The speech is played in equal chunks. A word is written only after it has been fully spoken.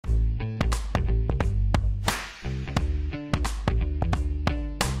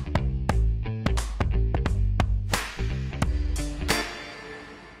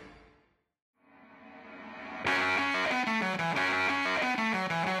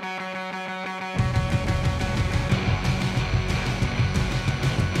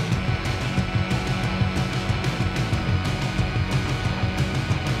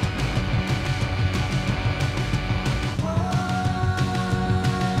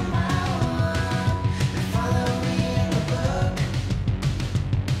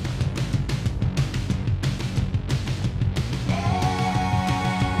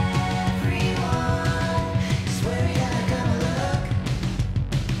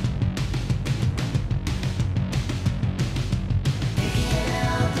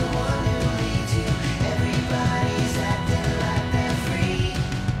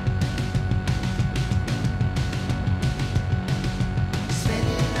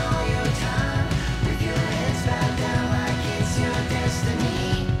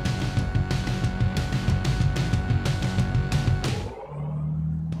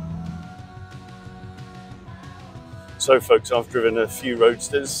So folks, I've driven a few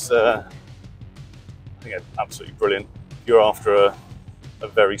Roadsters. I think they're absolutely brilliant. If you're after a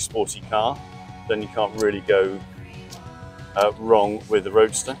very sporty car, then you can't really go wrong with the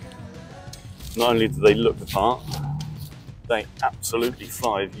Roadster. Not only do they look the part, they absolutely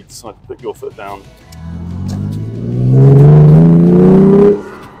fly if you decide to put your foot down.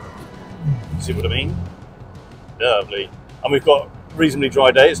 See what I mean? Lovely. And we've got a reasonably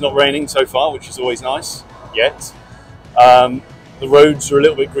dry day. It's not raining so far, which is always nice, yet. The roads are a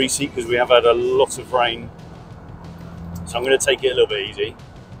little bit greasy because we have had a lot of rain. So I'm going to take it a little bit easy.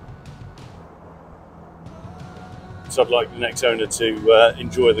 So I'd like the next owner to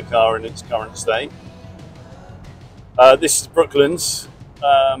enjoy the car in its current state. This is Brooklands.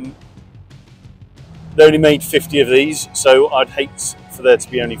 They only made 50 of these, so I'd hate for there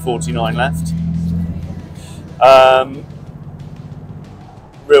to be only 49 left.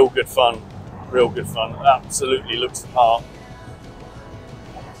 Real good fun, real good fun. Absolutely looks the part.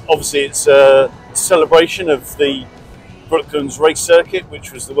 Obviously it's a celebration of the Brooklands race circuit,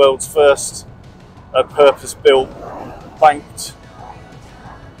 which was the world's first purpose-built banked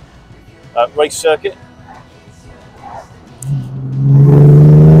race circuit.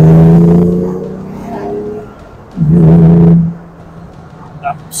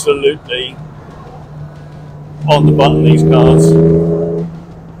 Absolutely on the button, these cars.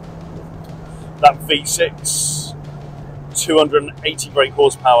 That V6, 280 brake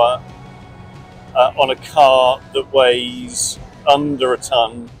horsepower on a car that weighs under a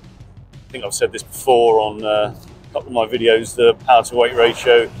ton. I think I've said this before on a couple of my videos. The power to weight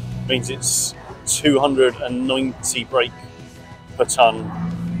ratio means it's 290 brake per ton,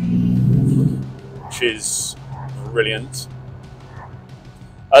 which is brilliant.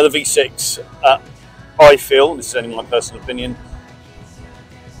 The V6, I feel, this is only my personal opinion,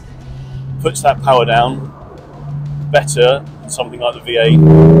 puts that power down better than something like the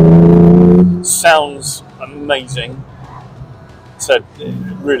V8. Sounds amazing. So it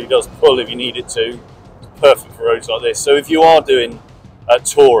really does pull if you need it to. It's perfect for roads like this. So if you are doing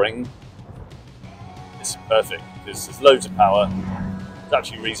touring, this is perfect because there's loads of power. It's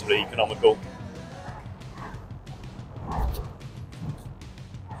actually reasonably economical.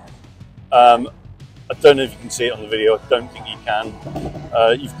 I don't know if you can see it on the video. I don't think you can.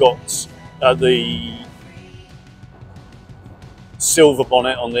 You've got the silver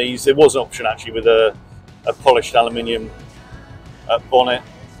bonnet on these. There was an option actually with a polished aluminium bonnet,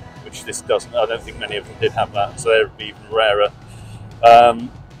 which this doesn't. I don't think many of them did have that, so they would be even rarer.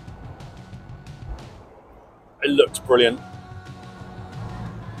 It looks brilliant.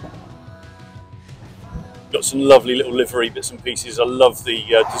 Got some lovely little livery bits and pieces. I love the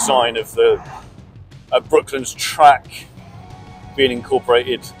design of the Brooklands track being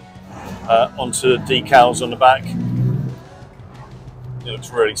incorporated onto decals on the back. It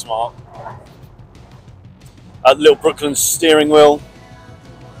looks really smart. Little Brooklands steering wheel.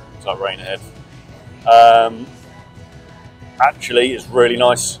 It's like rain ahead. Actually, it's really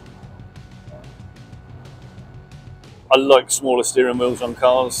nice. I like smaller steering wheels on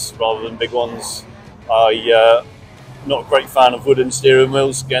cars rather than big ones. I'm not a great fan of wooden steering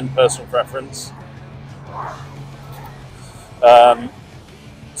wheels, again, personal preference.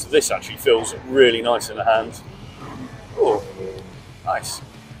 So this actually feels really nice in the hand. Oh, nice.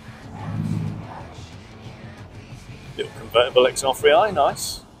 Little convertible XR3i,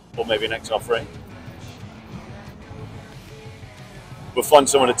 nice. Or maybe an XR3. We'll find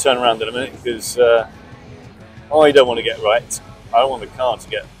someone to turn around in a minute because I don't want to get wet. I don't want the car to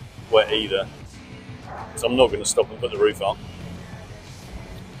get wet either. So I'm not going to stop and put the roof on.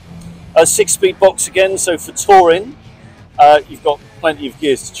 A 6-speed box again, so for touring, you've got plenty of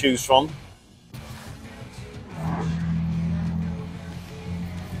gears to choose from.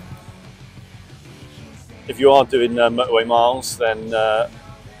 If you are doing motorway miles, then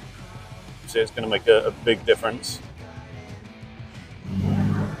see, it's going to make a big difference.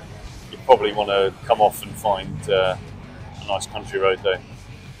 You probably want to come off and find a nice country road though.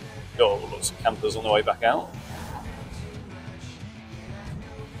 Got lots of campers on the way back out.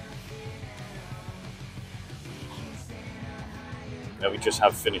 Now we just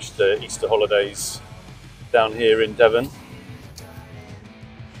have finished the Easter holidays down here in Devon.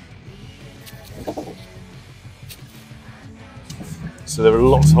 So there are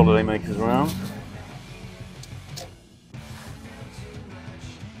lots of holiday makers around.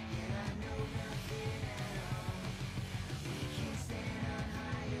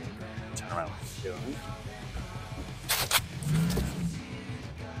 Turn around.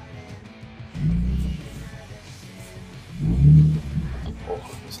 Oh,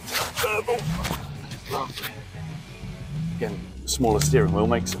 it's a turbo. Lovely. again, a smaller steering wheel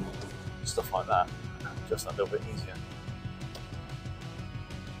makes stuff like that just that little bit easier.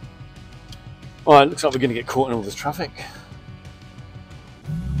 Alright, looks like we're going to get caught in all this traffic.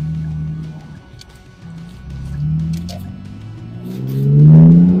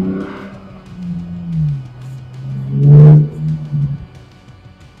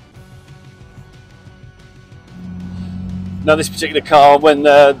 Now this particular car, when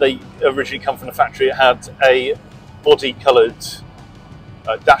they originally come from the factory, it had a body coloured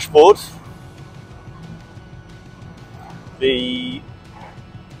dashboard. The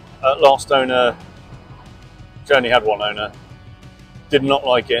last owner, which only had one owner, did not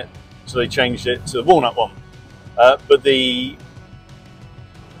like it, so they changed it to the walnut one. But the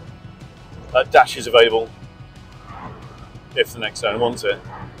dash is available if the next owner wants it.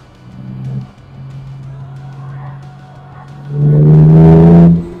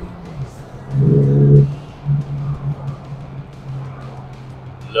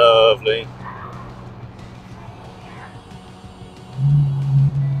 Lovely.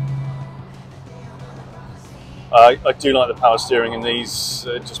 I do like the power steering in these,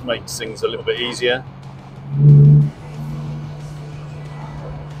 it just makes things a little bit easier.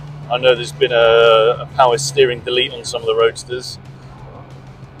 I know there's been a power steering delete on some of the Roadsters.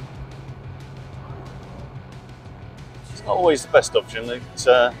 It's not always the best option. It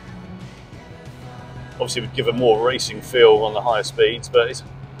obviously would give a more racing feel on the higher speeds, but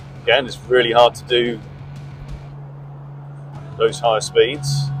again, it's really hard to do those higher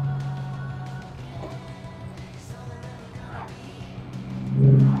speeds.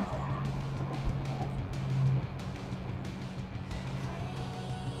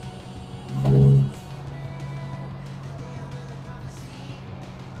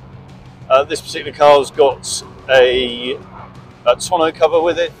 This particular car's got a tonneau cover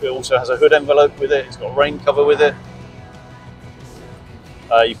with it. It also has a hood envelope with it. It's got a rain cover with it.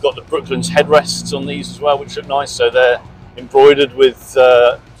 You've got the Brooklands headrests on these as well, which look nice. So they're embroidered with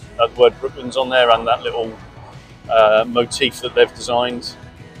the word Brooklands on there and that little motif that they've designed.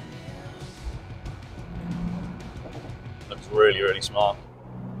 Looks really, really smart.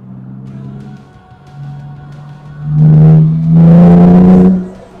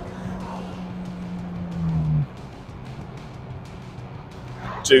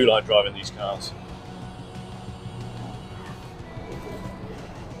 I do like driving these cars.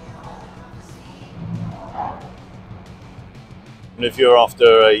 And if you're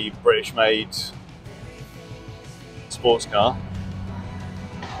after a British made sports car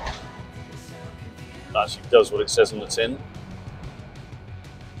that actually does what it says on the tin,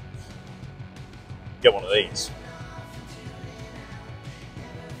 get one of these.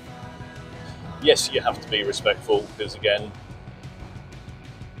 Yes, you have to be respectful because, again,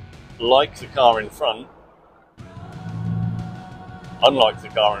 like the car in front, unlike the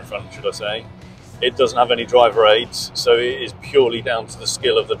car in front, should I say, it doesn't have any driver aids, so it is purely down to the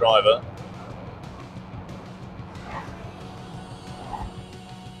skill of the driver.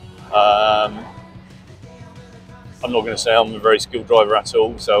 I'm not going to say I'm a very skilled driver at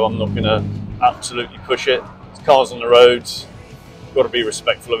all, so I'm not going to absolutely push it. There's cars on the roads, you've got to be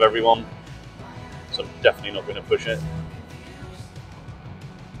respectful of everyone, so I'm definitely not going to push it.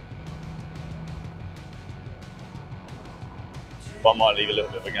 But I might leave a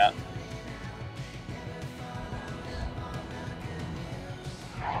little bit of a gap.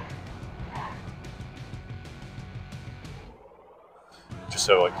 Just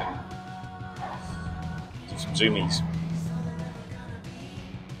so I can do some zoomies.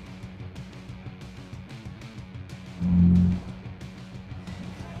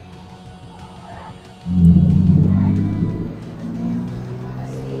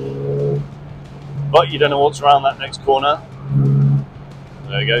 But you don't know what's around that next corner.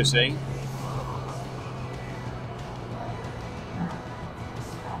 There you go, see?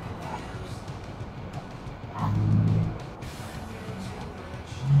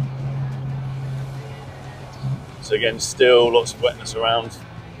 So again, still lots of wetness around.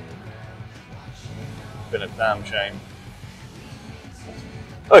 Been a damn shame.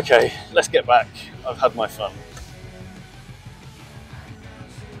 Okay, let's get back. I've had my fun.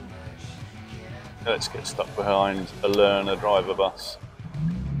 Let's get stuck behind a learner driver bus.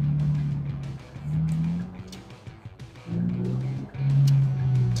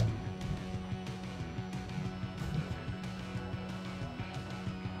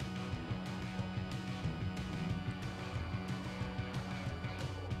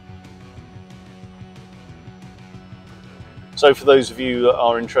 So for those of you that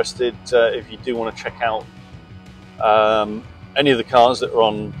are interested, if you do want to check out any of the cars that are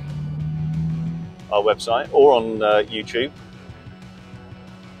on our website or on YouTube,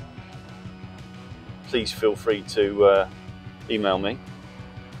 please feel free to email me,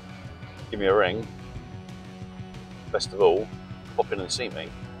 give me a ring. Best of all, pop in and see me,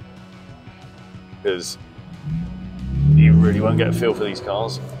 because you really won't get a feel for these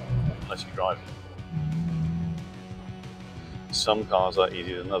cars unless you drive them. Some cars are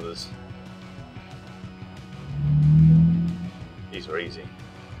easier than others. These are easy.